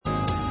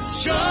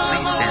Please stand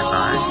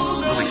by.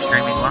 We'll be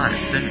streaming live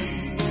soon.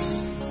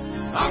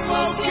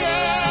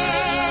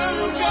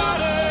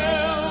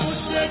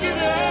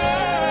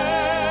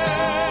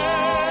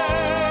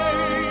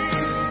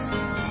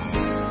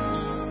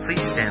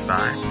 Please stand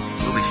by.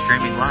 We'll be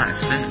streaming live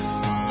soon.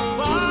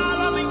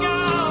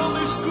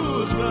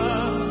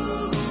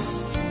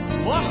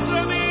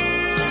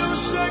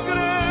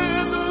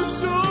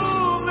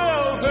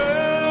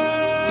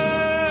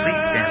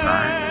 Please stand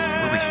by.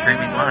 We'll be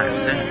streaming live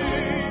soon.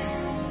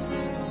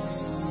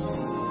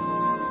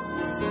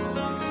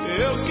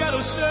 Eu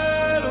quero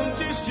ser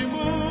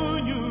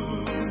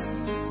testemunho,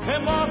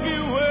 remove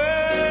o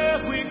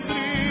erro e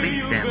cria.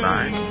 Please stand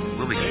by.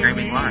 We'll be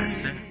streaming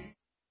live soon.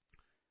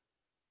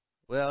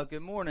 Well,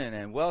 good morning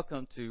and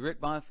welcome to Rick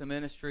Bonfim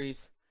Ministries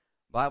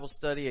Bible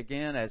study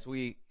again as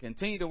we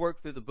continue to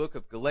work through the book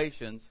of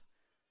Galatians.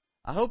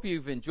 I hope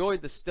you've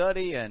enjoyed the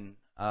study and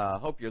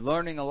hope you're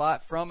learning a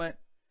lot from it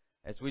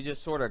as we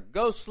just sort of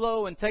go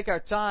slow and take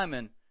our time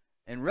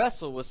and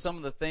wrestle with some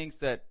of the things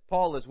that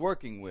Paul is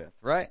working with,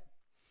 right?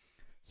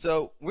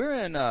 So we're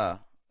in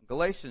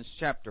Galatians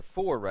chapter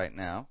 4 right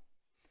now,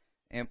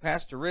 and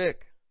Pastor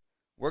Rick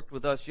worked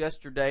with us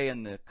yesterday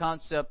in the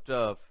concept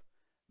of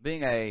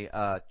being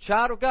a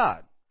child of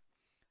God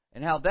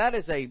and how that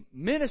is a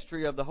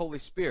ministry of the Holy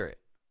Spirit,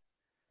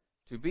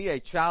 to be a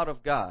child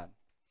of God.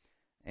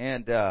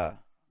 And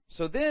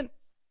so then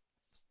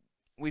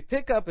we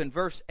pick up in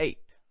verse 8,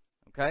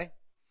 okay?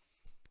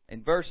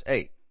 In verse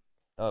 8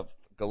 of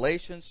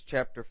Galatians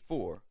chapter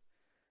 4.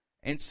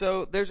 And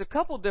so there's a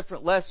couple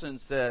different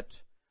lessons that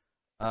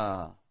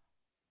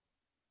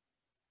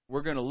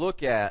we're going to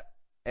look at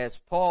as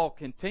Paul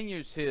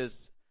continues his,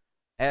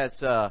 as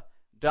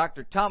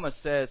Dr. Thomas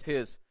says,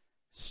 his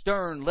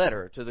stern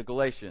letter to the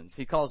Galatians.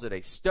 He calls it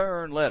a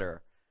stern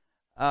letter.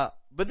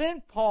 But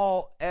then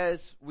Paul,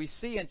 as we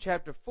see in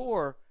chapter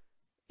 4,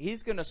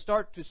 he's going to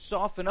start to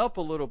soften up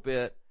a little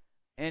bit,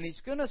 and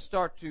he's going to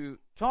start to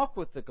talk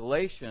with the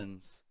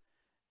Galatians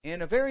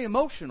in a very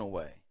emotional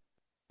way.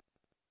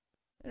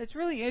 And it's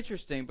really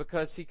interesting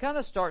because he kind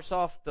of starts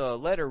off the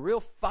letter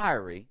real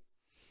fiery,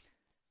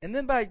 and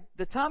then by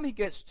the time he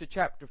gets to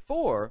chapter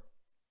 4,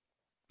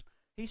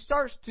 he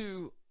starts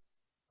to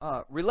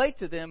relate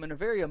to them in a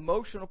very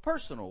emotional,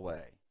 personal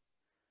way.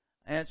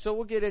 And so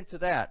we'll get into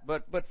that.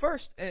 But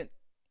first,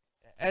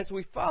 as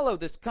we follow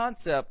this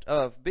concept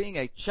of being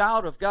a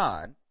child of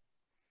God,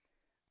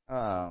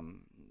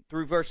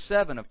 through verse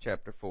 7 of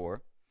chapter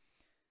 4,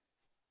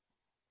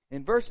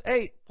 in verse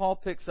 8, Paul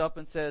picks up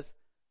and says,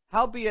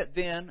 "Howbeit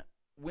then,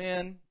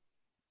 when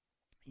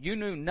you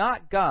knew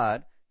not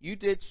God, you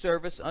did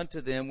service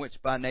unto them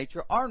which by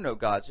nature are no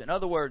gods." In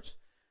other words,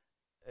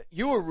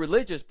 you were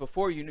religious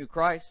before you knew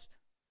Christ,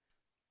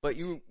 but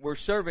you were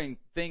serving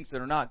things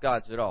that are not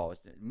gods at all.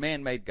 It's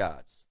man-made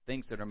gods,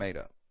 things that are made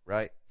up,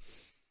 right?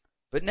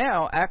 But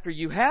now, after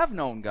you have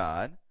known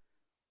God,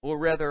 or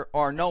rather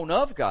are known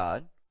of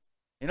God,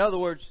 in other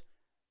words,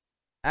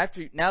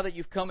 now that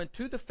you've come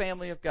into the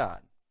family of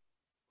God,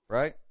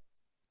 right?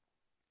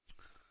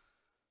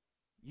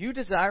 You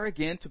desire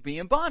again to be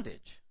in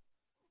bondage.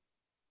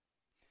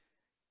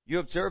 You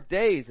observe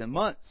days and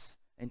months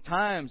and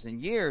times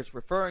and years,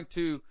 referring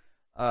to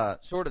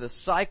sort of the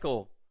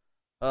cycle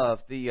of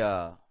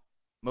the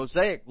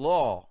Mosaic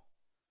law,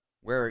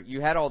 where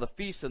you had all the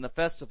feasts and the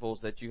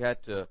festivals that you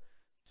had to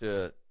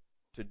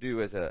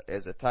do as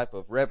a type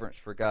of reverence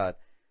for God.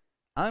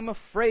 I'm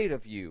afraid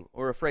of you,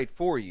 or afraid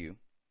for you,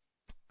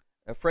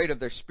 afraid of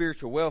their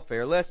spiritual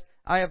welfare, lest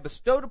I have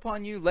bestowed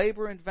upon you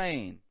labor in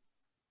vain.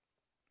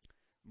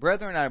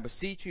 Brethren, I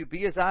beseech you,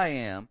 be as I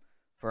am,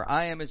 for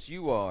I am as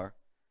you are.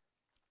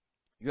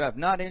 You have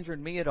not injured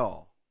me at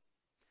all.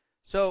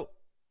 So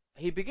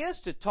he begins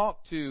to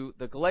talk to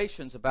the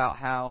Galatians about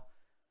how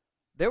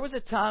there was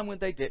a time when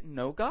they didn't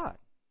know God.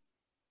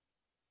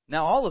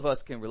 Now, all of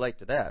us can relate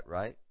to that,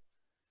 right?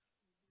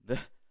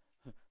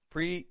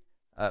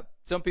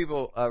 Some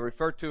people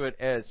refer to it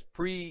as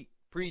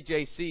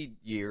pre-JC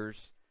years,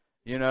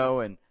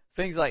 and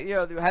things like,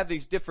 they have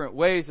these different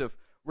ways of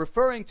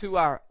referring to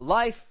our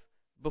life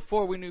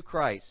before we knew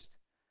Christ.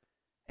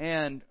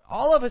 And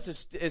all of us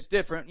is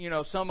different.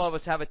 Some of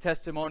us have a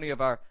testimony of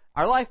our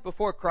life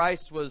before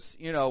Christ was,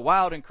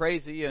 wild and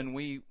crazy, and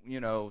we,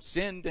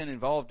 sinned and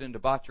involved in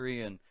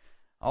debauchery and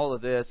all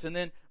of this. And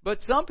then, but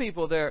some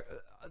people, their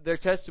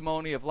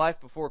testimony of life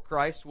before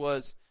Christ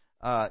was,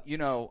 I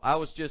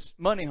was just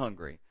money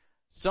hungry.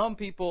 Some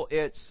people,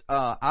 it's,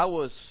 I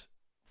was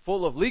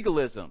full of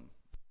legalism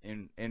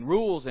and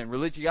rules and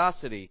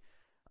religiosity.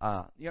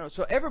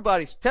 So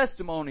everybody's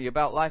testimony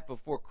about life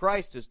before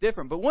Christ is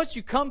different. But once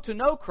you come to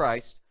know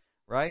Christ,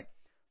 right,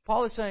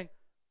 Paul is saying,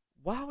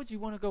 why would you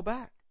want to go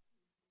back?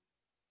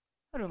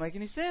 That doesn't make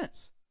any sense.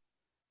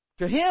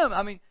 To him,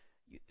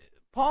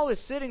 Paul is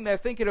sitting there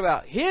thinking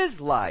about his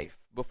life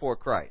before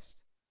Christ.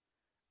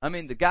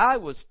 The guy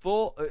was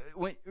full.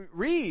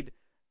 Read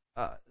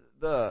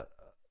the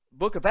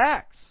book of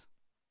Acts.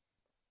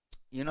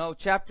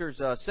 Chapters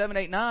 7,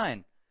 8,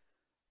 9.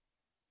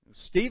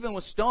 Stephen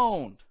was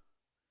stoned.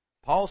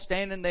 Paul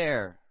standing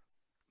there,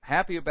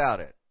 happy about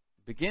it.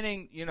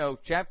 Beginning,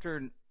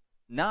 chapter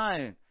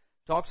 9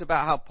 talks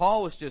about how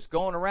Paul was just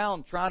going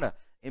around trying to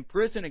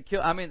imprison and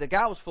kill. I mean, the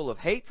guy was full of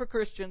hate for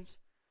Christians,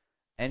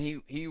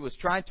 and he was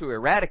trying to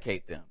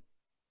eradicate them.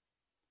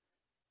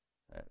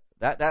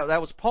 That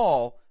was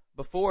Paul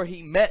before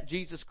he met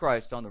Jesus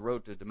Christ on the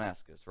road to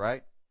Damascus,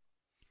 right?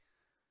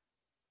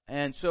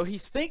 And so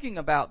he's thinking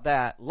about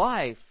that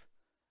life,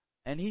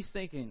 and he's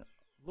thinking,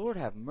 Lord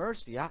have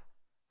mercy, I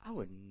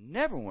would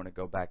never want to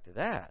go back to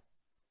that.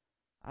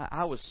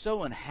 I was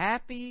so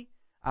unhappy.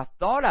 I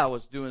thought I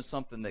was doing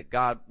something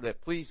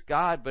that pleased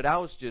God, but I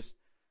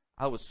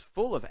was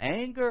full of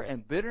anger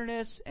and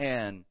bitterness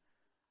and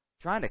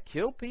trying to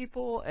kill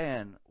people,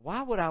 and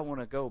why would I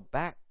want to go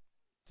back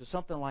to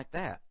something like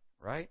that,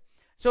 right?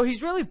 So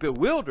he's really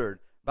bewildered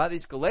by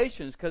these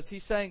Galatians because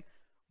he's saying,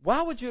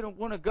 why would you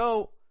want to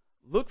go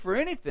look for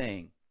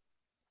anything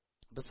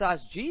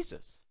besides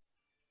Jesus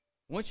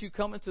once you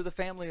come into the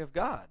family of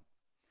God?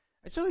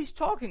 And so he's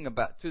talking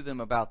to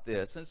them about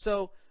this. And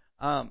so,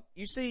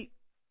 you see,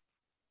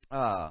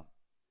 the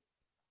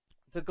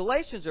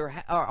Galatians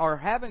are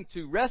having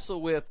to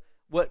wrestle with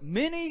what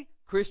many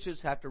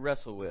Christians have to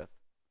wrestle with.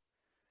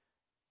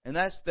 And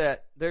that's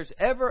that there's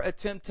ever a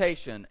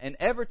temptation, and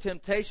ever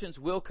temptations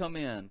will come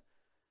in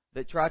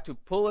that try to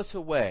pull us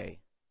away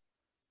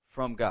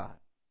from God,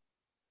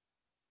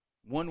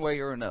 one way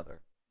or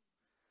another.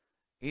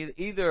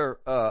 Either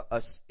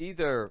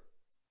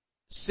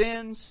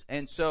sins,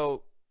 and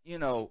so,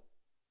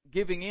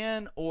 giving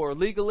in, or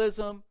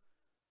legalism.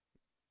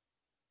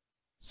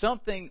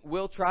 Something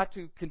will try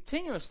to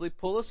continuously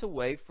pull us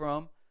away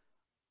from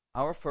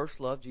our first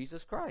love,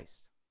 Jesus Christ.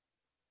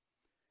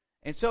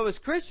 And so as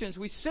Christians,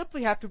 we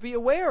simply have to be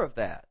aware of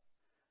that.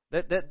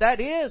 That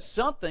is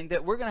something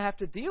that we're going to have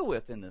to deal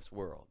with in this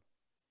world.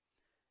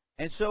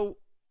 And so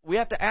we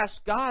have to ask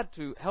God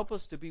to help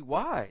us to be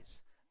wise.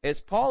 As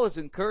Paul is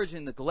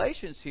encouraging the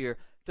Galatians here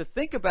to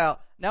think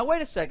about, now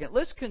wait a second,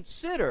 let's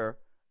consider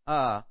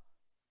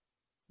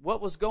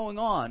what was going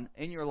on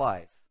in your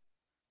life.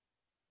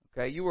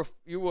 Okay, you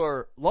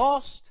were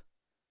lost.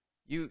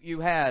 You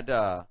had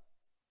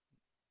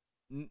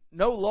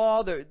no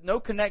law, no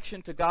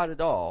connection to God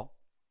at all.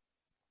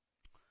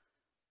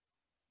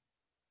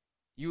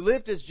 You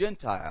lived as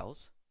Gentiles,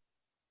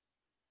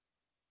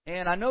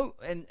 and I know,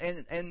 and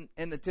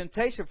the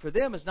temptation for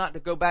them is not to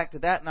go back to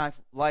that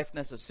life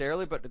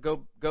necessarily, but to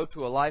go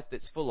to a life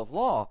that's full of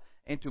law.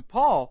 And to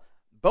Paul,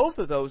 both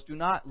of those do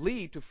not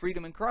lead to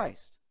freedom in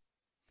Christ.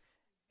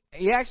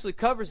 He actually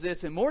covers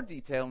this in more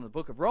detail in the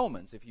book of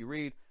Romans. If you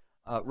read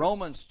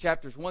Romans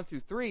chapters 1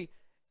 through 3,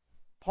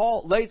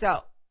 Paul lays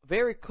out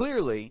very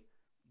clearly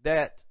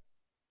that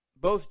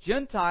both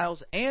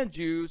Gentiles and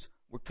Jews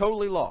were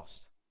totally lost.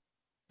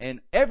 And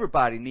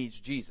everybody needs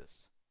Jesus.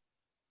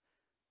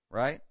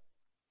 Right?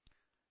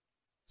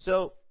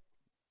 So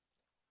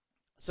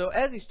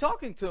as he's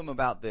talking to them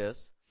about this,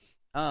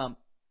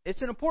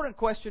 it's an important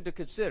question to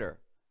consider.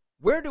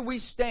 Where do we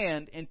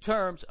stand in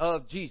terms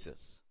of Jesus?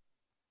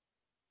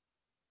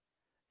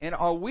 And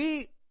are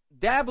we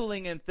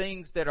dabbling in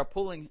things that are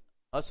pulling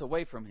us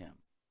away from Him?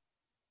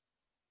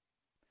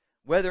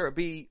 Whether it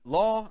be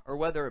law or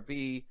whether it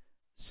be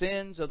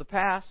sins of the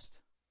past,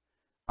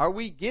 are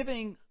we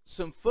giving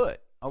some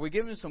foot? Are we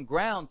giving some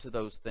ground to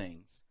those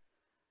things?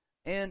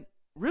 And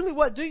really,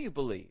 what do you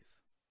believe?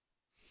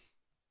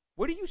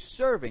 What are you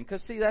serving?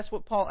 Because, see, that's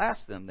what Paul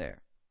asked them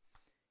there.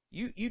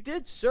 You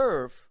did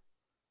serve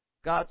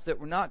gods that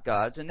were not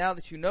gods, and now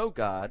that you know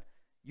God,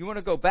 you want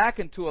to go back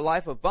into a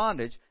life of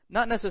bondage,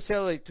 not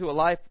necessarily to a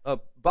life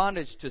of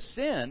bondage to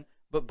sin,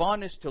 but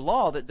bondage to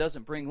law that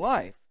doesn't bring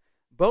life.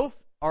 Both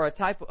are a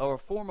type or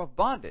a form of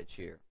bondage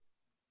here.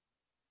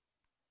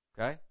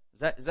 Okay?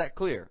 Is that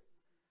clear?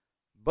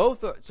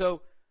 Both are,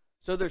 so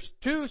there's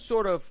two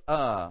sort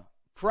of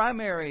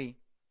primary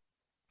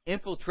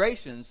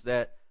infiltrations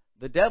that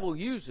the devil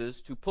uses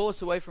to pull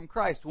us away from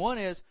Christ. One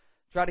is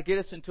try to get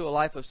us into a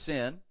life of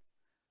sin,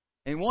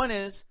 and one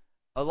is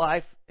a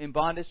life in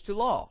bondage to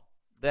law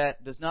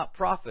that does not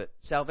profit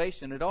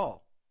salvation at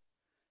all.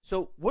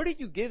 So what are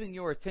you giving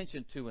your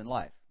attention to in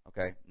life?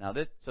 Okay, now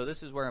this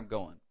is where I'm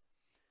going.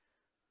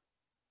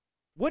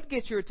 What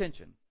gets your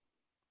attention?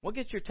 What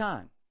gets your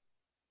time?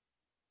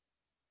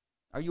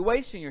 Are you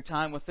wasting your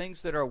time with things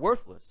that are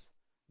worthless,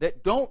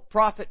 that don't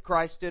profit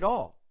Christ at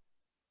all?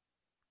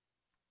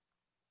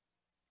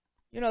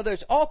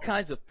 There's all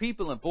kinds of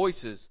people and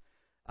voices.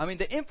 I mean,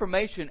 the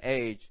information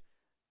age,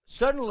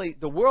 suddenly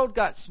the world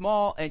got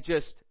small and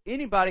just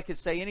anybody could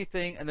say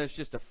anything, and there's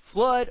just a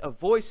flood of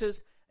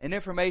voices and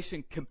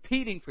information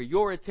competing for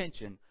your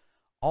attention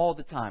all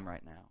the time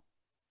right now.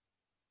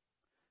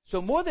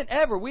 So more than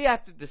ever, we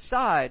have to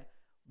decide,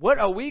 what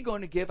are we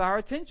going to give our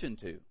attention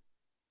to?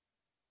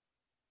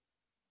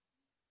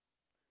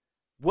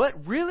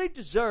 What really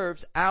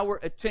deserves our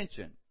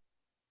attention?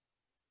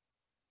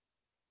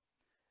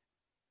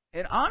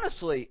 And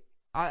honestly,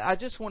 I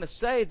just want to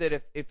say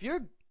that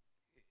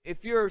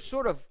if you're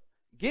sort of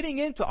getting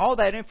into all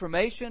that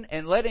information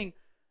and letting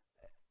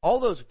all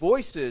those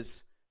voices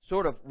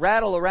sort of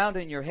rattle around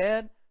in your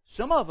head,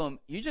 some of them,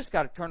 you just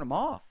got to turn them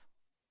off.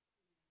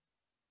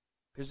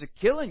 Because they're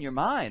killing your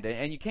mind,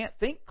 and you can't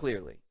think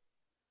clearly.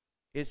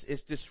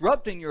 It's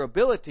disrupting your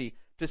ability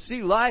to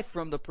see life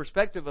from the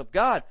perspective of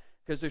God,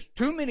 because there's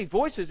too many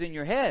voices in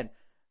your head.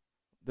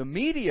 The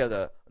media,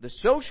 the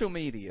social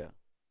media.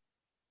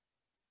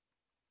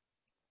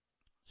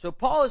 So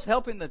Paul is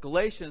helping the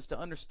Galatians to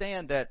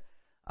understand that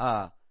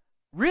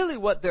really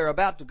what they're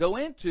about to go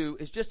into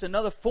is just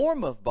another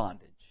form of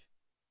bondage.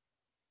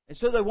 And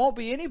so they won't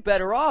be any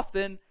better off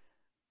than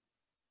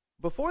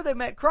before they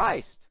met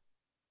Christ.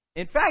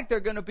 In fact, they're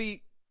going to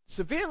be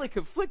severely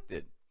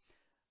conflicted.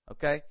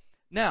 Okay?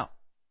 Now,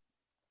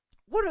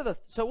 what are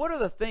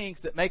the things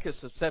that make us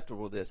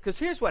susceptible to this? Because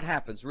here's what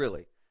happens,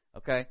 really.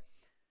 Okay?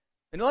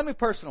 And let me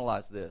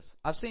personalize this.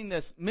 I've seen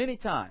this many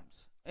times.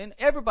 And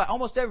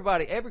almost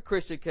everybody, every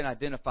Christian can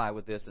identify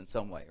with this in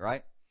some way,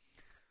 right?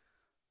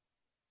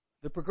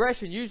 The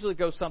progression usually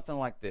goes something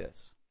like this.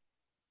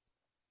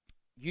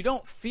 You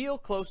don't feel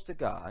close to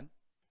God.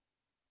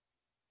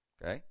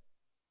 Okay?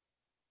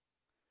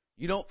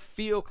 You don't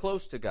feel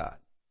close to God.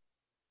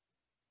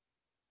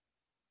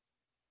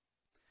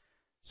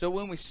 So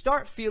when we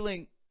start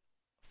feeling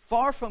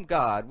far from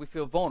God, we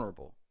feel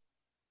vulnerable.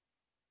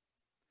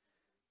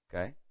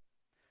 Okay?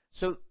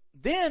 So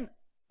then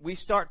we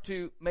start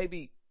to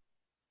maybe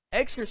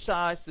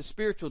exercise the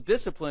spiritual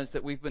disciplines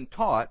that we've been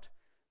taught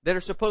that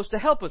are supposed to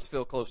help us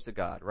feel close to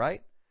God,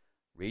 right?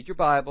 Read your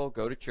Bible,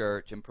 go to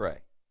church, and pray.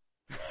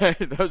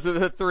 Those are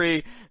the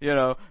three,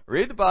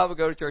 read the Bible,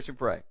 go to church, and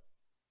pray.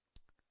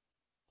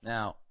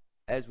 Now,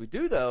 as we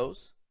do those,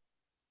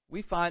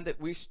 we find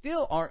that we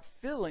still aren't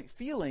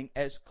feeling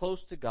as close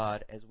to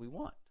God as we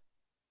want.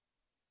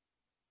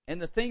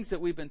 And the things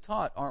that we've been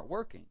taught aren't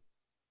working.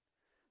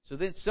 So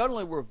then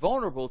suddenly we're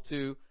vulnerable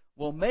to,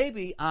 well,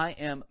 maybe I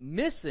am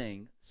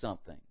missing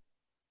something.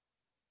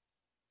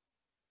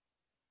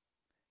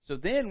 So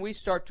then we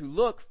start to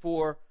look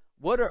for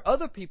what are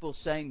other people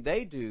saying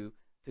they do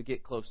to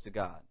get close to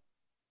God.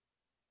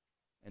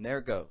 And there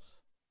it goes.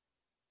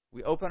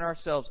 We open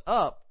ourselves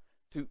up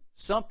to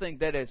something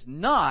that is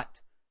not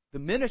the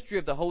ministry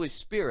of the Holy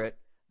Spirit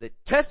that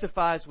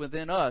testifies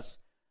within us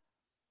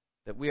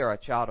that we are a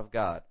child of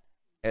God.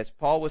 As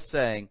Paul was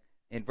saying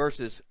in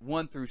verses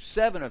 1 through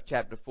 7 of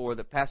chapter 4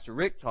 that Pastor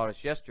Rick taught us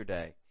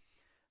yesterday,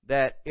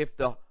 that if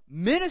the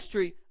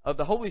ministry of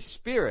the Holy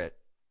Spirit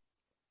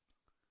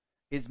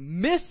is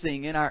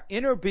missing in our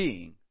inner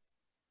being,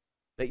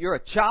 that you're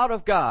a child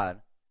of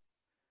God,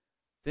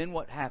 then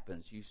what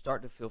happens? You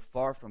start to feel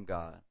far from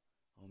God.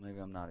 Oh, maybe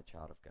I'm not a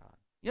child of God.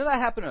 That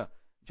happened to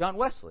John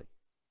Wesley.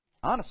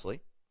 Honestly,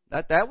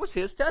 that was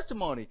his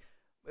testimony.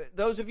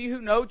 Those of you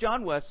who know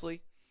John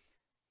Wesley,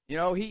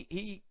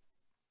 he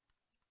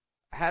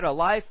had a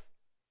life,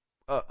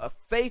 a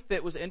faith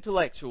that was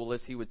intellectual,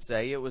 as he would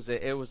say. It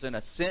was an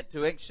assent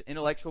to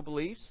intellectual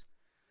beliefs.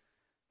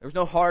 There was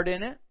no heart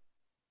in it.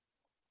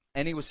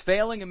 And he was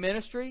failing in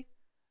ministry.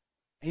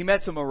 He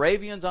met some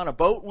Moravians on a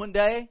boat one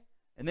day,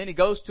 and then he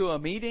goes to a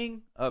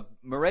meeting, a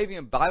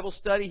Moravian Bible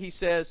study. He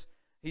says,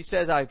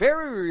 I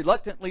very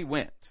reluctantly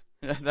went.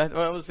 That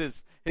was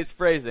his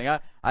phrasing.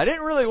 I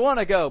didn't really want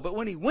to go, but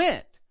when he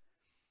went,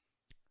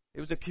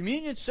 it was a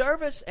communion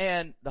service,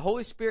 and the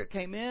Holy Spirit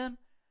came in,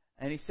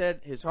 and he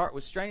said his heart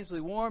was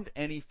strangely warmed,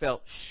 and he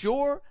felt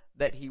sure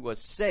that he was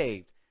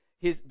saved.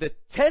 The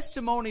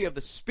testimony of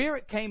the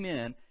Spirit came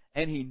in,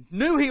 and he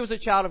knew he was a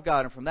child of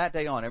God, and from that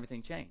day on,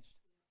 everything changed.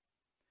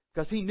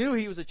 Because he knew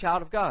he was a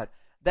child of God.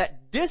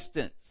 That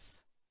distance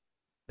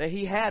that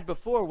he had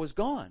before was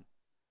gone.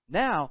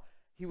 Now,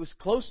 he was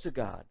close to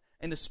God,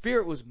 and the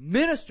Spirit was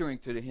ministering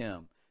to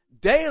him,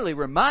 daily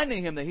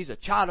reminding him that he's a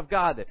child of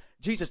God, that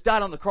Jesus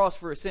died on the cross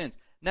for his sins.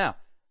 Now,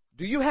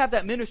 do you have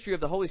that ministry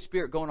of the Holy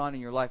Spirit going on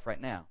in your life right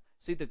now?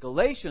 See, the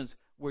Galatians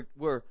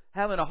were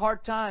having a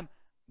hard time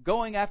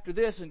going after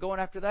this and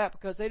going after that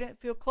because they didn't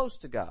feel close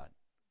to God.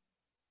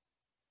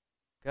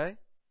 Okay?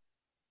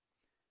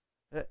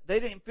 They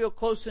didn't feel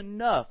close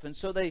enough, and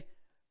so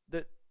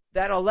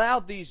that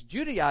allowed these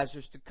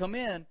Judaizers to come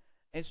in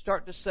and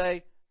start to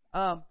say,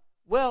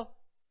 well,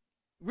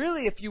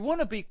 really, if you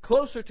want to be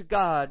closer to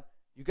God,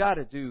 you got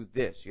to do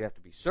this. You have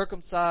to be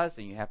circumcised,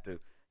 and you have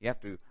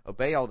to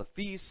obey all the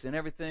feasts and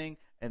everything,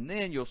 and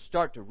then you'll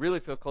start to really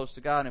feel close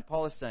to God. And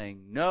Paul is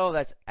saying, no,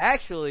 that's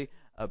actually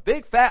a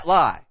big fat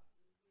lie.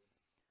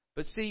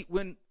 But see,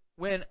 when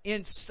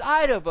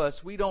inside of us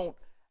we don't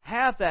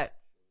have that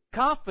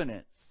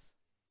confidence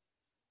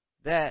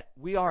that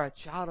we are a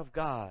child of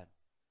God,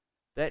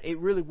 that it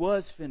really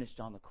was finished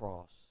on the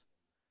cross,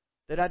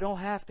 that I don't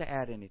have to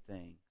add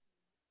anything,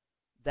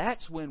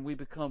 that's when we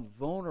become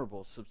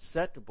vulnerable,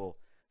 susceptible,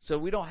 so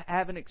we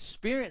haven't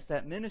experienced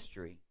that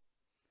ministry.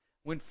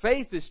 When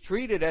faith is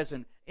treated as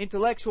an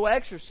intellectual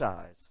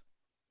exercise.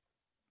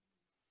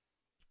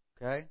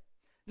 Okay?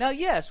 Now,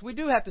 yes, we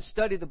do have to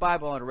study the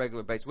Bible on a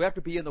regular basis. We have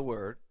to be in the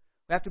Word.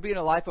 We have to be in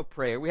a life of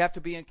prayer. We have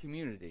to be in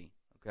community.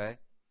 Okay?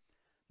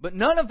 But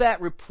none of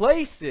that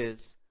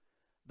replaces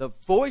the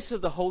voice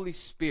of the Holy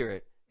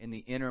Spirit in the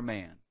inner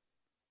man.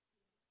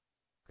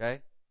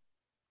 Okay?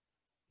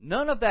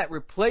 None of that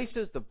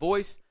replaces the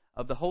voice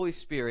of the Holy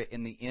Spirit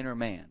in the inner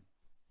man.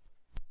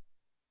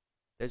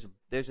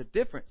 There's a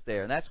difference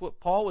there, and that's what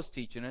Paul was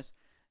teaching us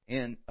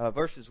in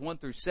verses 1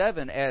 through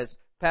 7, as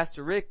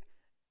Pastor Rick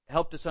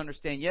helped us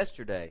understand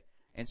yesterday.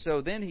 And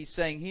so then he's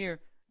saying here,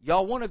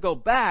 y'all want to go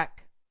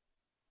back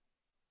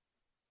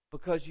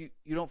because you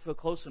don't feel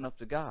close enough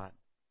to God.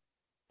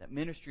 That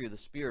ministry of the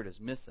Spirit is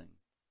missing.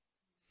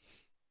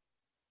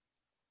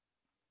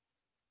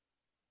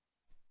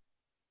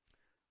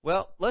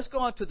 Well, let's go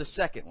on to the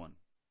second one.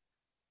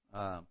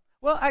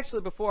 Well,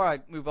 actually, before I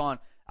move on,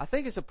 I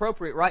think it's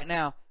appropriate right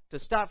now to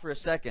stop for a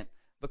second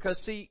because,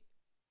 see,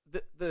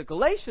 the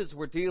Galatians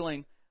were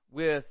dealing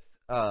with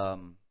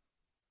the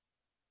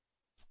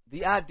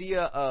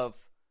idea of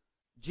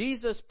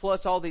Jesus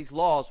plus all these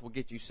laws will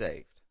get you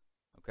saved.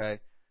 Okay?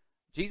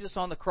 Jesus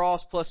on the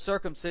cross plus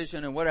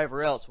circumcision and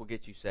whatever else will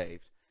get you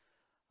saved,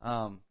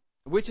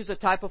 which is a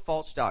type of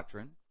false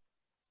doctrine.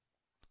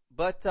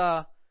 But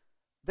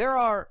there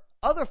are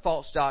other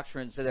false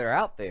doctrines that are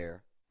out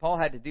there. Paul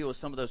had to deal with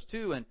some of those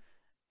too,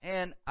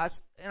 and I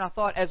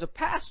thought, as a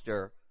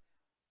pastor,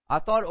 I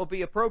thought it would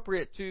be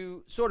appropriate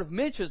to sort of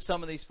mention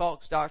some of these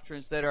false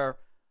doctrines that are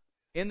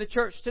in the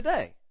church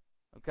today.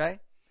 Okay,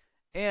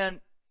 and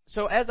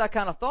so as I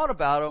kind of thought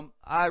about them,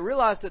 I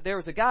realized that there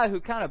was a guy who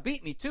kind of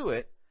beat me to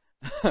it,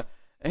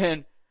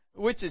 and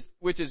which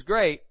is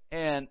great.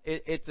 And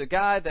it's a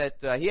guy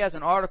that he has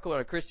an article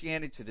in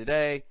Christianity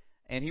Today,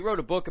 and he wrote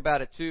a book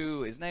about it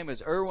too. His name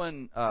is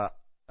Erwin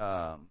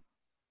Outler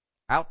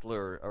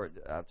or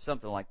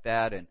something like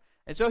that, and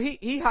so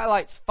he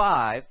highlights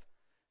 5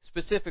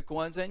 specific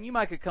ones, and you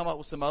might could come up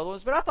with some other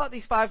ones, but I thought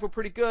these 5 were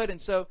pretty good.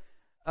 And so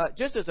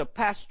just as a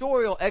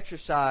pastoral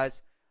exercise,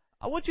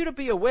 I want you to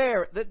be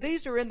aware that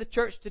these are in the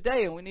church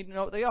today, and we need to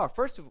know what they are.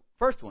 First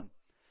one,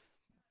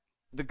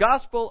 the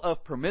gospel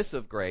of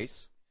permissive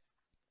grace.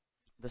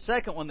 The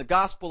second one, the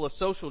gospel of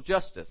social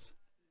justice.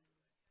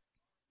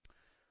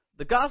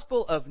 The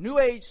gospel of New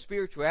Age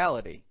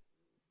spirituality.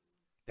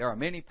 There are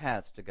many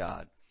paths to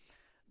God.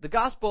 The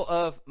gospel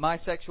of my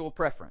sexual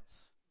preference.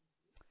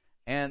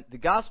 And the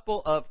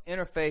gospel of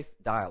interfaith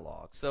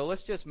dialogue. So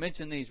let's just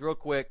mention these real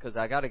quick because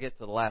I got to get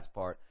to the last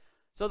part.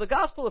 So the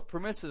gospel of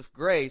permissive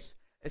grace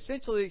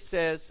essentially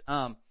says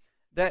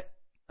that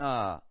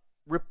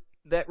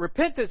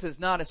repentance is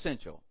not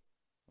essential.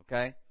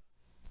 Okay?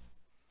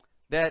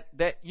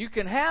 That you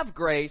can have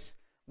grace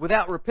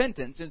without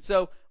repentance. And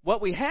so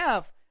what we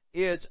have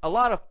is a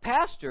lot of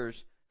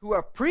pastors who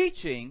are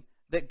preaching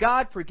that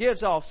God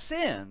forgives all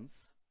sins,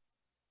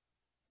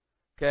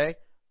 okay,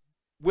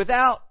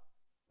 without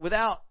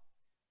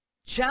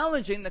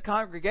challenging the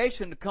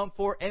congregation to come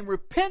forward and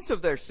repent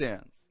of their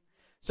sins.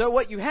 So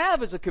what you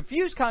have is a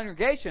confused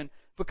congregation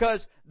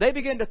because they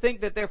begin to think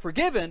that they're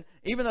forgiven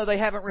even though they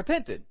haven't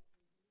repented.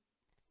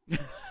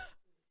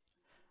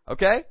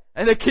 Okay?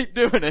 And they keep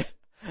doing it.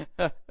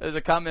 There's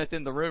a comment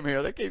in the room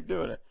here. They keep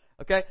doing it.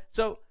 Okay?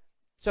 So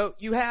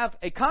you have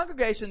a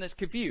congregation that's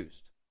confused.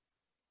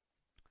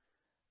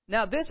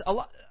 Now,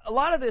 a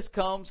lot of this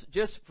comes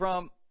just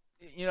from,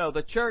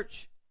 the church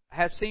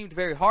has seemed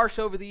very harsh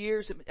over the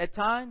years at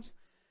times.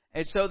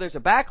 And so there's a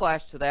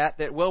backlash to that,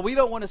 we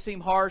don't want to seem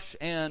harsh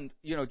and,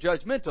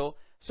 judgmental.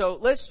 So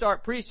let's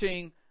start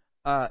preaching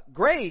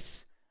grace,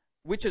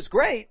 which is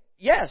great.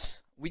 Yes,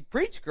 we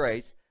preach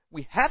grace.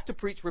 We have to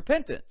preach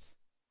repentance.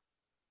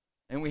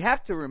 And we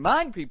have to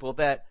remind people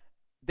that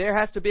there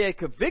has to be a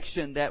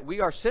conviction that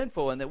we are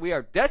sinful and that we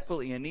are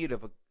desperately in need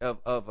of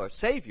a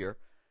Savior.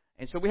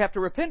 And so we have to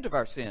repent of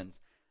our sins.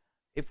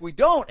 If we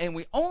don't, and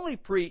we only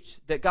preach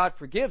that God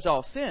forgives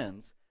all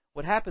sins,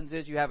 what happens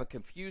is you have a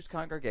confused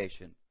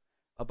congregation,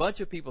 a bunch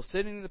of people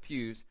sitting in the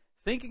pews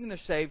thinking they're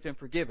saved and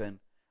forgiven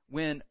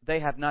when they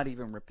have not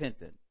even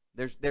repented.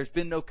 There's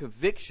been no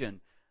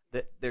conviction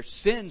that their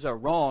sins are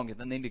wrong and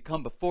then they need to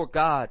come before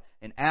God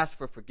and ask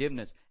for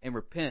forgiveness and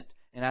repent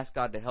and ask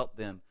God to help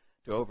them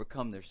to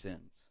overcome their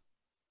sins.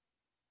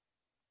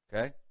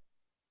 Okay?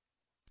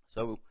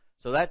 So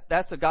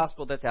that's a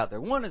gospel that's out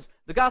there. One is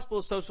the gospel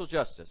of social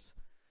justice.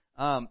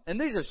 And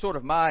these are sort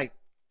of my,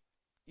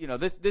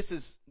 this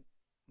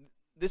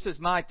is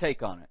my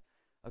take on it.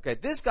 Okay,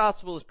 this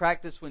gospel is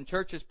practiced when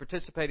churches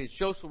participate in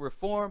social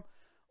reform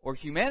or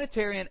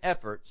humanitarian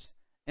efforts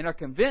and are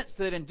convinced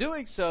that in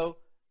doing so,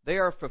 they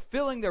are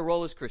fulfilling their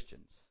role as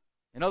Christians.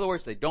 In other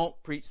words, they don't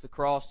preach the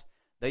cross.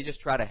 They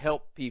just try to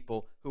help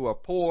people who are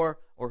poor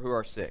or who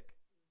are sick.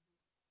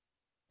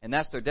 And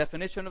that's their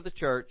definition of the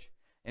church.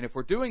 And if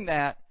we're doing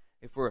that,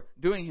 if we're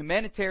doing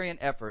humanitarian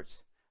efforts,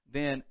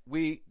 then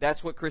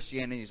that's what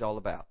Christianity is all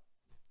about.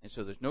 And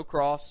so there's no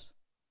cross,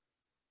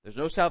 there's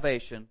no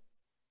salvation,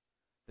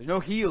 there's no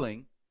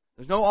healing,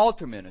 there's no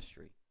altar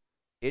ministry.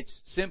 It's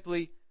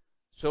simply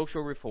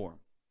social reform.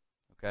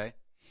 Okay?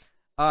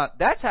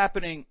 That's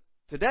happening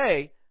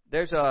today.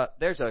 There's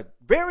a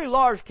very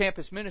large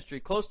campus ministry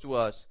close to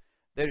us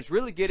that is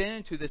really getting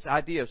into this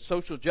idea of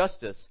social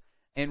justice.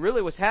 And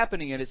really what's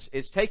happening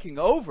is taking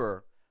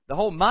over the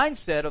whole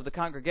mindset of the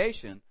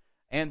congregation.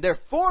 And they're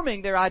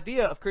forming their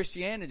idea of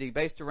Christianity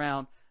based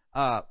around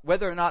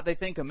whether or not they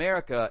think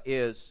America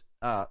is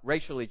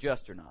racially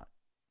just or not.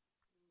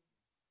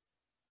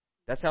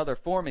 That's how they're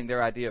forming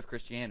their idea of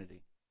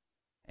Christianity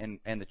and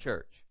the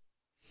church.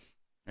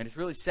 And it's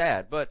really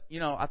sad. But,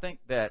 I think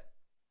that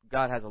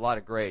God has a lot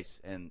of grace,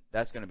 and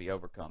that's going to be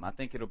overcome. I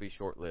think it'll be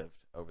short-lived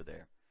over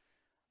there.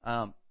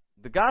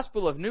 The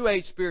gospel of New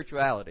Age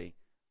spirituality,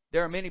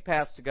 there are many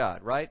paths to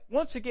God, right?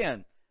 Once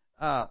again,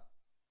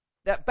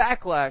 that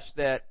backlash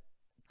that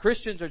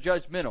Christians are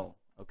judgmental,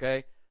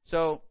 okay?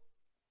 So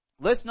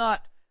let's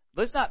not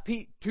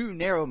be too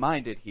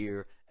narrow-minded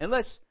here, and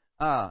let's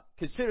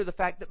consider the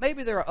fact that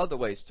maybe there are other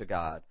ways to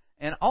God.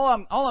 And all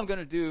I'm going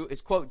to do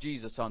is quote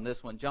Jesus on this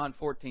one, John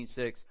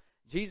 14:6.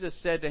 Jesus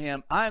said to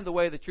him, "I am the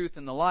way, the truth,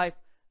 and the life.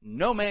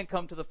 No man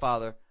come to the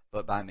Father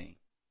but by me."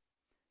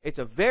 It's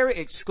a very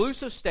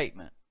exclusive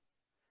statement.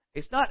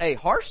 It's not a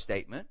harsh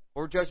statement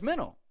or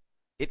judgmental.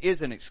 It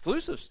is an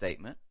exclusive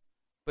statement,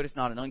 but it's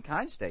not an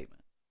unkind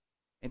statement.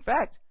 In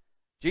fact,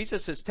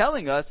 Jesus is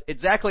telling us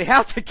exactly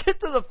how to get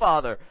to the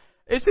Father.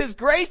 It's His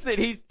grace that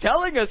He's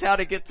telling us how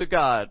to get to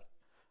God.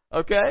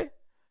 Okay?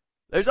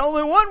 There's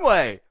only one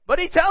way, but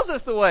He tells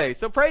us the way,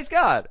 so praise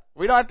God.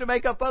 We don't have to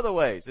make up other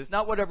ways. It's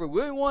not whatever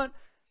we want.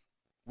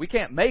 We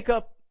can't make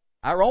up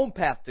our own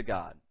path to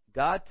God.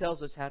 God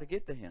tells us how to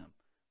get to Him.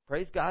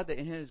 Praise God that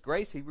in His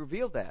grace He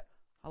revealed that.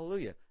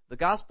 Hallelujah. The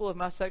gospel of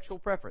my sexual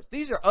preference.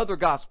 These are other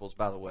gospels,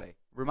 by the way.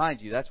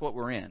 Remind you, that's what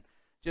we're in.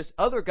 Just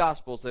other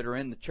gospels that are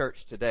in the church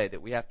today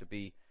that we have to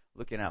be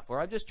looking out for.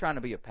 I'm just trying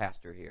to be a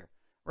pastor here.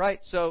 Right?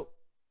 So,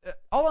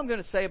 all I'm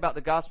going to say about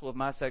the gospel of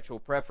my sexual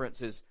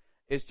preference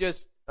is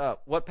just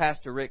what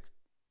Pastor Rick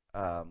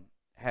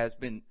has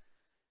been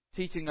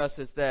teaching us,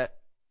 is that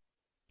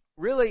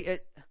really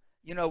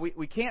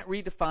we can't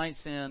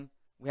redefine sin.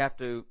 We have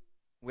to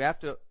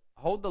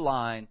hold the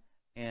line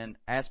and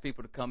ask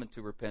people to come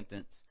into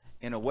repentance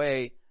in a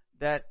way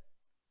that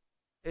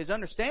is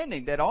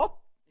understanding that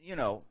all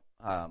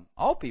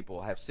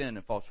people have sinned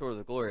and fall short of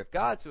the glory of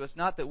God. So it's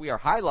not that we are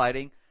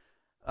highlighting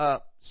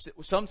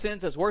some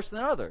sins as worse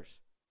than others,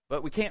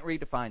 but we can't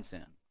redefine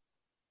sin.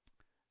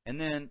 And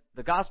then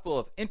the gospel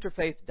of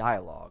interfaith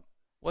dialogue.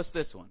 What's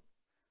this one?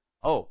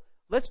 Oh,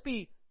 let's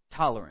be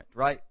tolerant,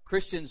 right?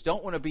 Christians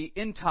don't want to be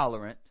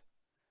intolerant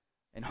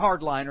and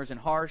hardliners and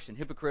harsh and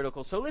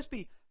hypocritical. So let's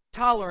be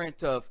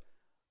tolerant of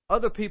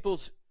other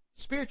people's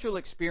spiritual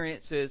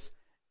experiences.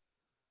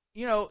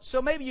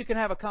 So maybe you can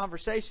have a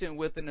conversation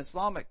with an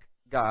Islamic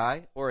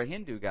guy or a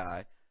Hindu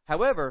guy.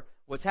 However,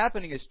 what's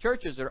happening is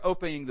churches are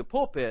opening the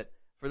pulpit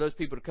for those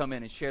people to come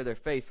in and share their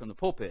faith from the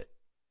pulpit,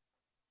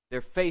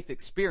 their faith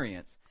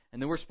experience.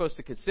 And then we're supposed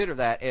to consider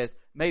that as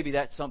maybe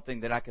that's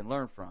something that I can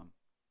learn from.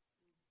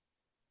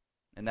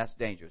 And that's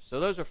dangerous. So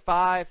those are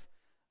 5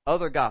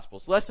 other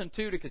gospels. Lesson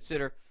 2 to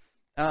consider.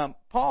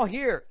 Paul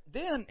here,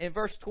 then in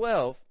verse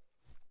 12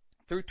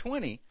 through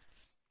 20,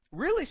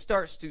 really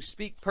starts to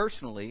speak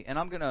personally. And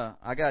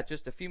I got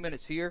just a few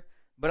minutes here,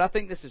 but I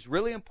think this is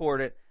really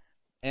important,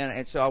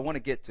 and so I want to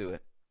get to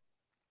it.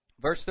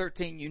 Verse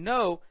 13, you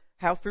know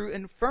how through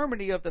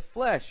infirmity of the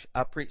flesh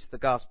I preached the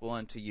gospel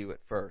unto you at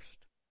first.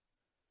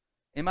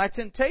 In my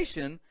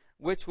temptation,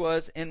 which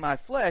was in my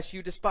flesh,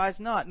 you despised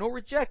not, nor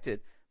rejected,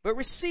 but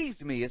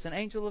received me as an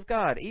angel of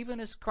God, even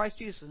as Christ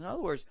Jesus. In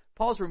other words,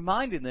 Paul's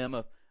reminding them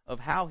of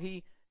how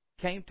he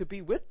came to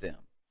be with them.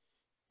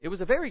 It was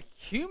a very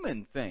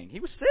human thing. He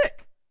was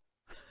sick.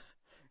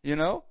 He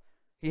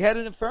had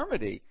an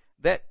infirmity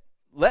that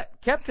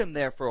kept him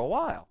there for a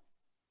while.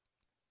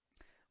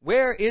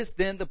 Where is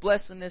then the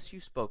blessedness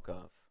you spoke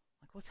of?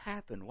 Like, what's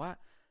happened? Why?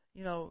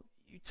 You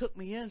took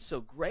me in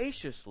so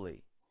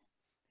graciously.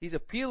 He's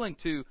appealing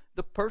to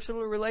the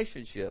personal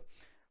relationship.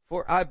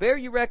 For I bear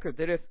you record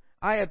that if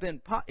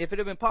it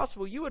had been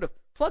possible, you would have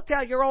plucked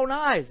out your own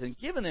eyes and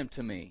given them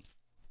to me.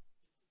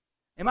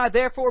 Am I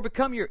therefore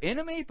become your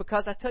enemy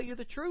because I tell you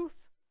the truth?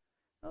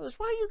 Notice,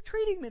 why are you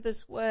treating me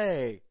this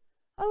way?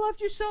 I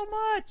loved you so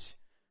much.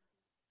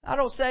 I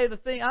don't say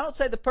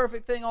the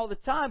perfect thing all the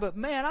time, but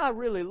man, I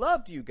really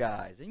loved you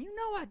guys, and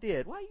I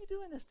did. Why are you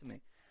doing this to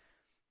me?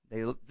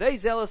 They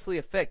zealously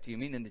affect you,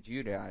 meaning the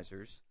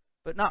Judaizers,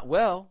 but not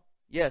well.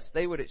 Yes,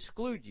 they would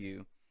exclude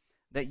you,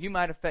 that you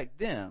might affect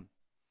them.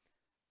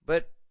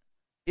 But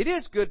it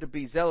is good to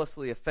be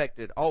zealously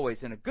affected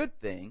always in a good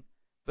thing,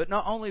 but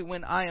not only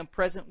when I am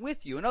present with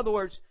you. In other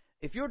words,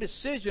 if your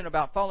decision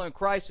about following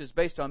Christ is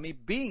based on me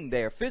being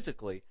there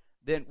physically,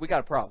 then we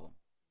got a problem.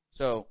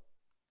 So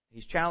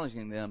he's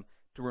challenging them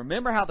to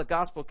remember how the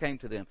gospel came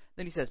to them.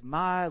 Then he says,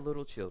 my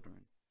little children,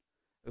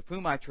 of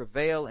whom I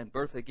travail and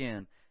birth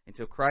again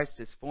until Christ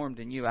is formed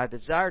in you, I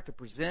desire to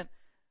present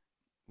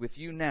with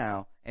you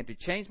now and to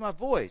change my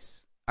voice.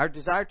 I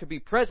desire to be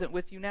present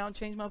with you now and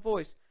change my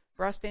voice,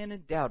 for I stand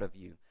in doubt of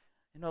you.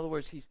 In other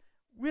words, he's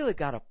really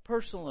got a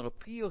personal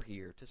appeal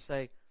here to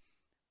say,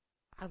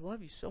 I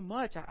love you so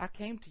much. I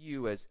came to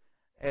you as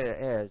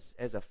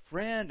a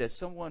friend, as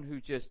someone who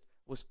just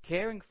was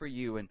caring for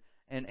you, and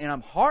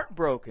I'm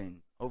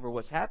heartbroken over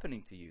what's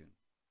happening to you.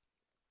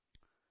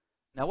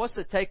 Now, what's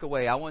the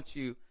takeaway I want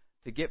you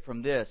to get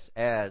from this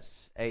as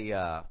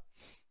a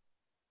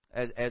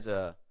as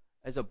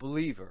a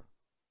believer?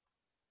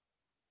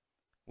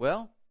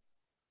 Well,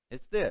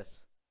 it's this.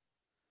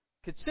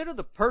 Consider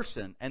the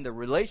person and the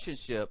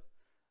relationship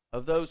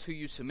of those who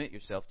you submit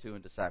yourself to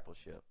in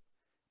discipleship.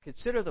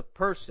 Consider the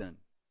person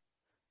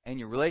and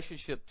your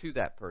relationship to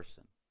that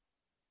person.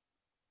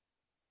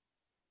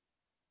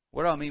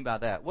 What do I mean by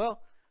that?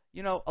 Well,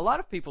 a lot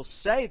of people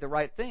say the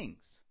right things.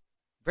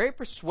 Very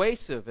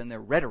persuasive in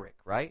their rhetoric,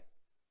 right?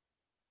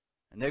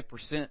 And they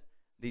present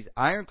these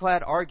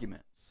ironclad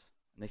arguments.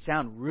 And they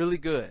sound really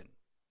good.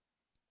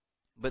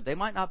 But they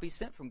might not be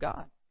sent from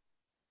God.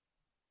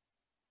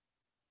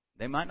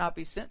 They might not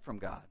be sent from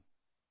God.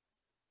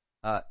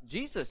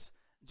 Jesus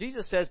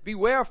says,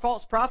 "Beware of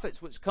false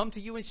prophets which come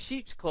to you in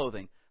sheep's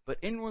clothing, but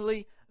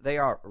inwardly they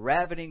are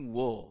ravening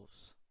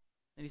wolves."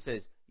 And he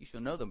says, "You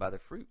shall know them by their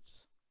fruits."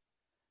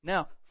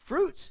 Now,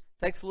 fruits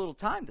takes a little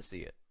time to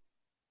see it.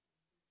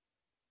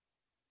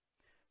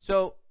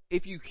 So,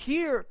 if you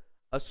hear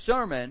a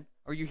sermon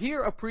or you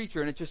hear a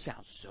preacher and it just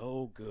sounds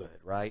so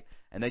good, right?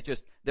 And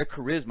their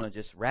charisma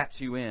just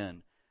wraps you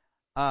in.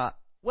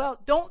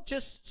 Well, don't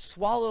just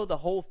swallow the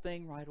whole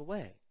thing right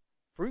away.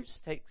 Fruits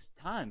takes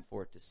time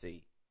for it to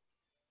see.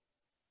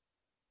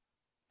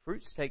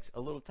 Fruits takes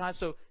a little time.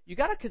 So you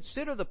got to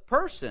consider the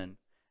person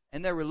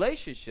and their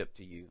relationship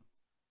to you.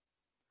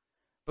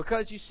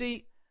 Because you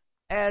see,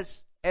 as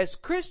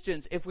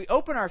Christians, if we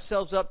open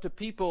ourselves up to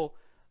people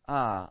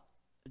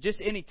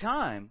just any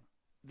time,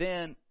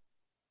 then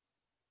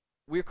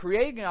we're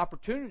creating an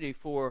opportunity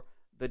for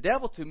the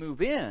devil to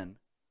move in,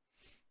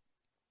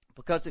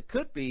 because it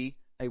could be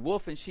a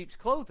wolf in sheep's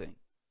clothing,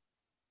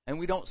 and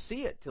we don't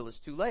see it till it's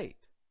too late.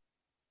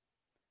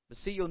 But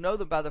see, you'll know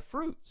them by the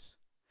fruits.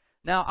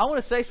 Now, I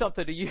want to say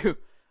something to you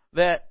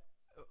that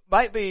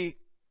might be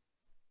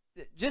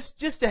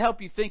just to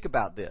help you think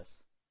about this.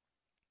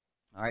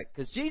 All right,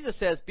 because Jesus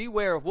says,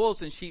 "Beware of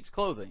wolves in sheep's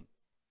clothing."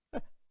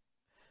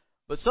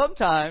 But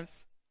sometimes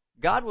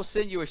God will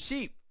send you a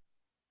sheep,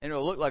 and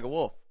it'll look like a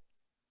wolf.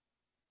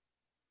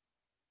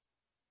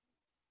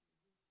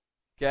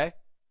 Okay?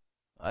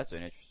 Well, that's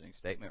an interesting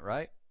statement,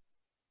 right?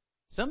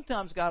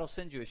 Sometimes God will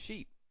send you a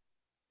sheep.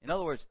 In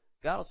other words,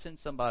 God will send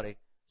somebody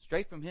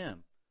straight from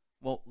Him.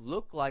 Won't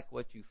look like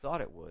what you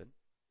thought it would.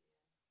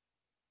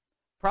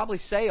 Probably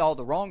say all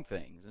the wrong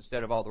things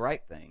instead of all the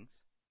right things.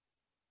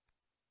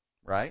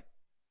 Right?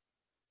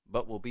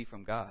 But will be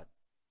from God.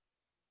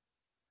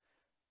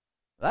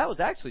 That was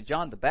actually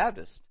John the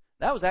Baptist.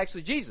 That was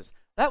actually Jesus.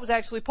 That was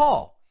actually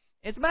Paul.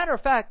 As a matter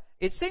of fact,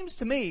 it seems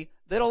to me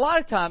that a lot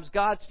of times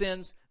God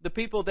sends the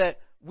people that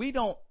we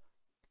don't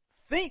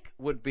think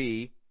would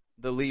be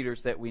the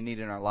leaders that we need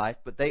in our life,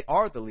 but they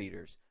are the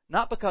leaders.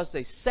 Not because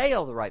they say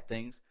all the right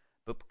things,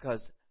 but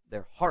because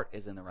their heart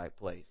is in the right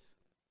place.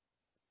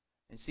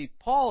 And see,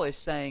 Paul is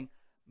saying,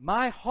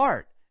 my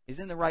heart is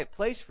in the right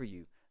place for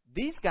you.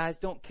 These guys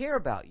don't care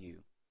about you.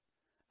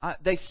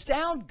 They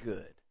sound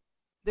good.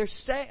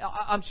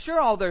 I'm sure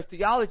all their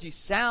theology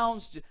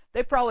sounds,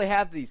 they probably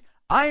have these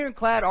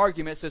ironclad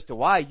arguments as to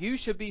why you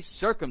should be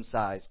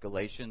circumcised,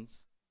 Galatians.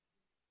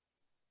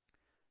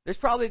 There's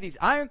probably these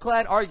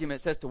ironclad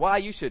arguments as to why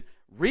you should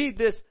read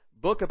this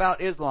book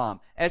about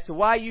Islam, as to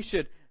why you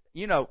should,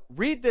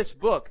 read this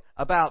book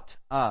about,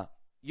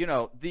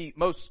 the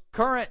most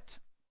current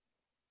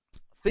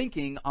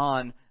thinking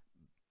on,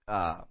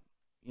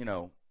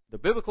 the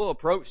biblical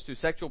approach to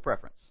sexual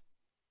preference.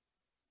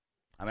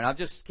 I mean, I'm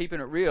just keeping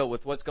it real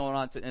with what's going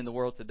on in the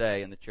world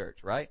today in the church,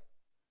 right?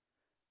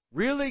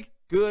 Really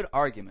good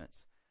arguments.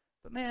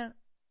 But man,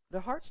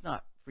 their heart's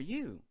not for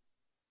you.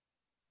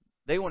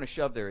 They want to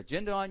shove their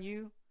agenda on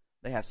you.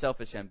 They have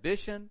selfish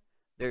ambition.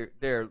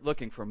 They're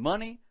looking for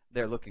money.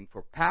 They're looking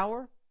for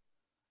power.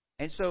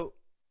 And so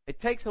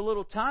it takes a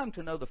little time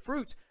to know the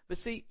fruits. But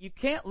see, you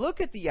can't look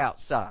at the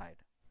outside.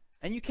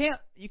 And you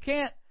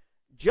can't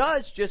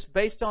judge just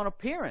based on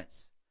appearance.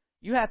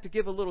 You have to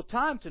give a little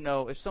time to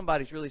know if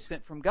somebody's really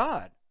sent from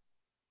God.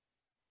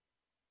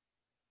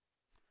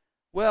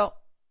 Well,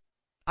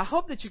 I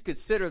hope that you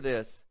consider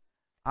this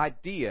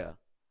idea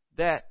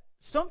that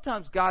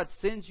sometimes God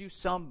sends you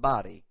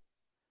somebody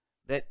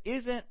that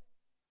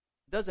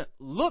doesn't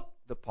look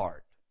the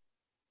part,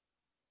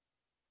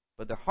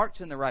 but their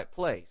heart's in the right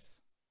place.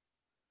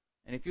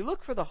 And if you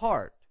look for the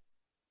heart,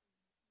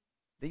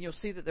 then you'll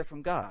see that they're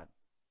from God.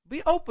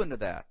 Be open to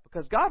that,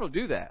 because God will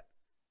do that.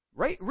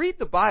 Read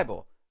the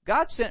Bible.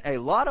 God sent a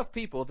lot of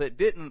people that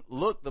didn't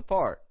look the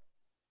part,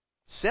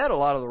 said a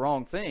lot of the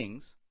wrong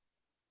things,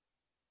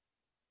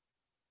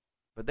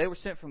 but they were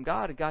sent from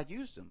God, and God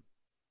used them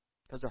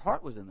because their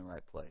heart was in the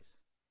right place.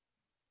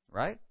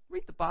 Right?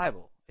 Read the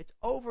Bible. It's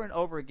over and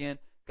over again.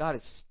 God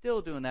is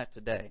still doing that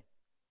today.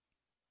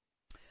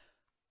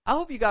 I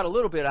hope you got a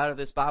little bit out of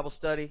this Bible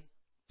study.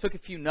 Took a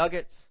few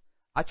nuggets.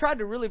 I tried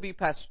to really be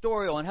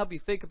pastoral and help you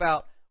think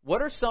about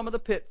what are some of the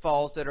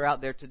pitfalls that are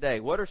out there today.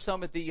 What are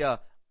some of the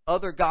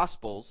other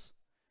gospels?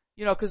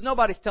 Because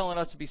nobody's telling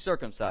us to be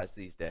circumcised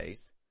these days.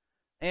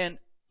 And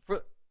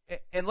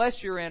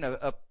unless you're in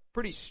a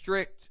pretty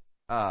strict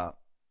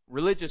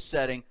religious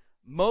setting,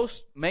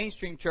 most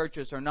mainstream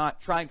churches are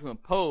not trying to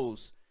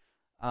impose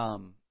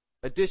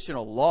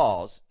additional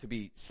laws to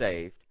be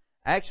saved.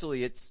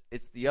 Actually,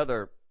 it's the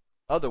other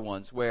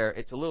ones where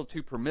it's a little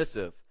too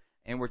permissive,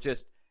 and we're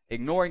just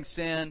ignoring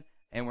sin,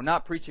 and we're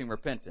not preaching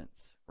repentance,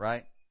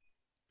 right?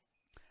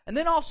 And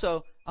then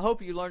also, I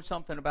hope you learned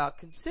something about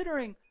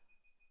considering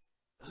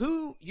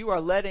who you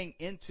are letting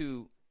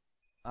into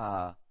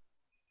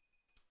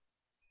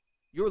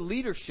your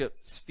leadership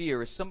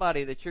sphere as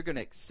somebody that you're going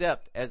to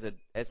accept as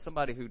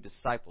somebody who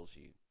disciples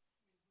you.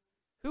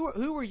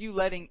 Who are you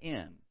letting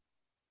in?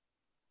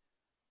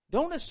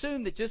 Don't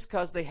assume that just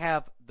because they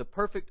have the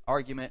perfect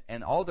argument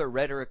and all their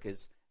rhetoric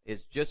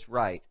is just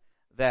right,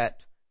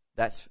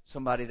 that's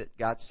somebody that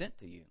God sent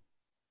to you.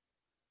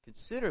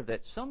 Consider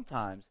that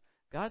sometimes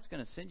God's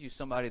going to send you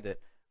somebody that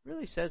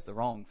really says the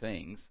wrong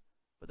things,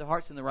 but their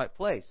heart's in the right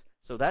place.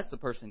 So that's the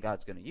person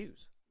God's going to use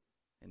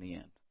in the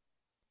end.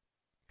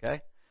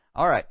 Okay?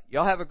 All right.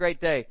 Y'all have a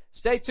great day.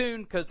 Stay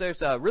tuned because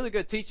there's a really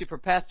good teaching from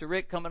Pastor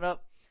Rick coming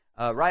up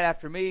right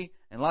after me,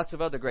 and lots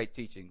of other great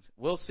teachings.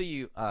 We'll see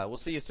you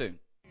soon.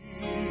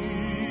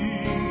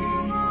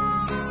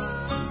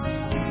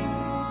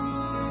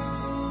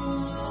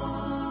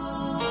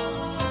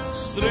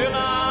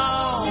 Estrela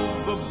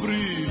alva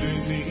brilha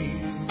em mim,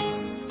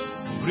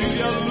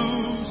 brilha a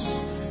luz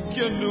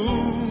que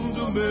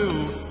inunda o meu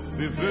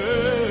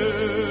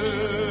viver.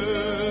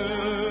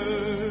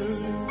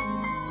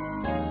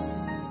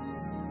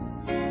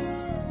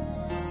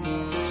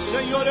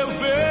 Senhor, eu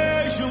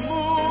vejo o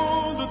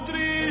mundo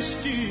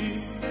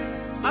triste,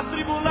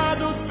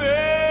 atribulado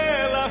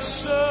pela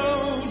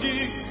ação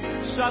de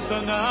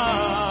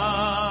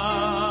Satanás.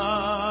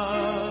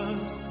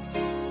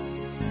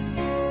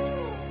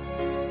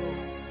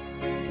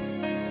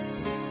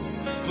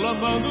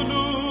 Clamando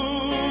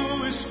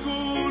no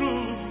escuro,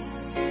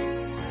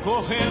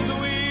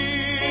 correndo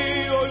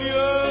e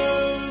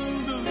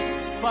olhando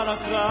para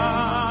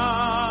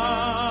trás.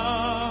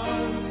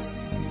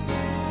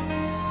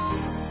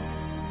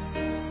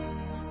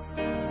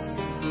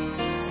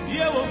 E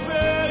eu o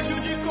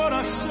vejo de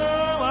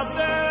coração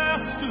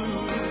aberto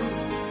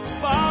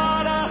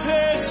para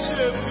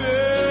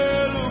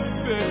receber o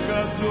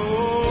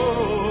pecador.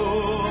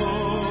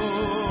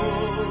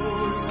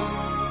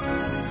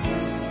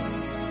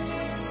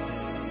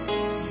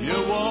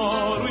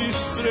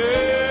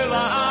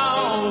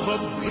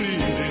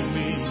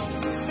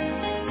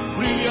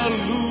 Brilha a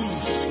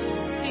luz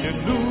que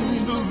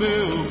inunda o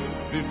meu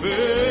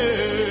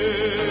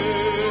viver.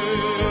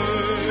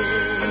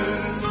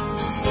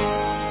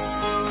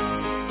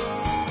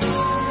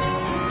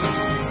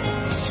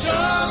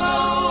 Chama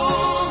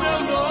o meu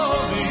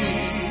nome,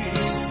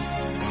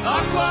 a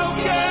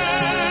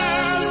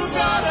qualquer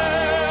lugar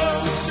eu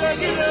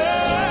seguirei.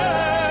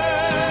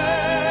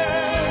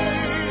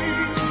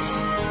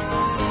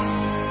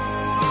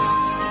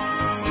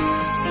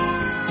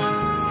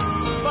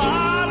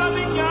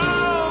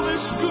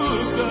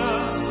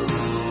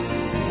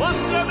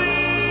 Mostra-me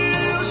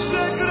os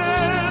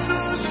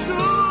segredos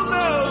do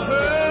meu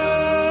rei.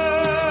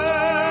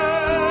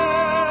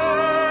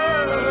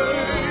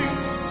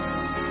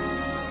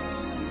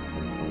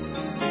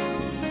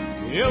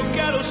 Eu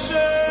quero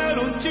ser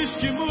um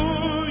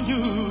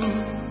testemunho,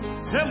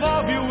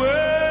 remove o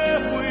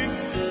erro e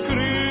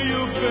cria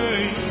o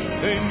bem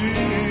em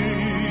mim.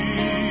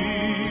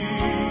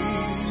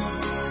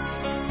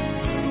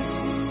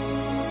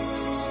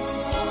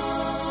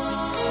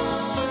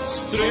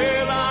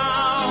 Estrela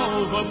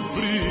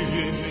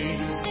brilha em mim,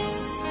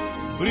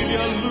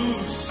 brilha a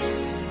luz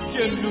que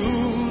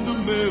inunda o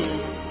meu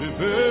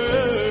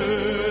viver.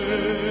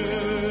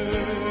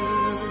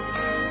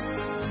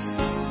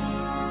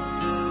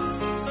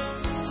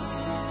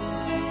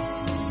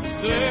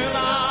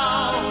 Estrela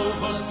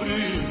alva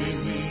brilha em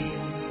mim,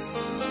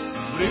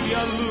 brilha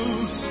a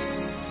luz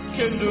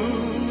que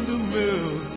inunda